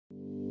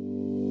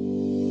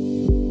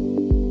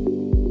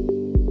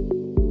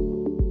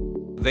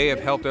they have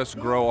helped us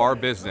grow our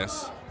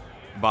business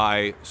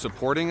by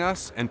supporting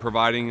us and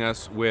providing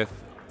us with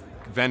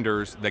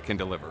vendors that can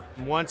deliver.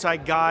 Once I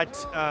got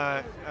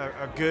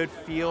a good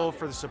feel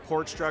for the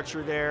support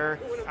structure there,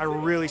 I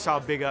really saw a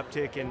big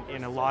uptick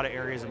in a lot of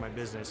areas of my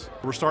business.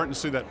 We're starting to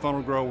see that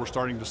funnel grow, we're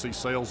starting to see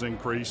sales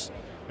increase,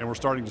 and we're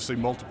starting to see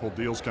multiple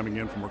deals coming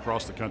in from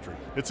across the country.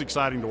 It's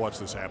exciting to watch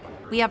this happen.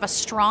 We have a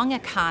strong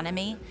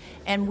economy,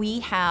 and we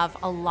have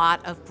a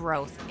lot of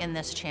growth in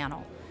this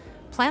channel.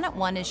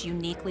 PlanetOne is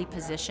uniquely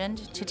positioned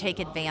to take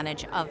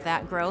advantage of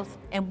that growth,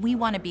 and we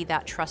want to be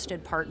that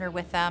trusted partner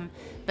with them,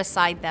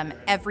 beside them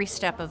every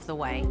step of the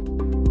way.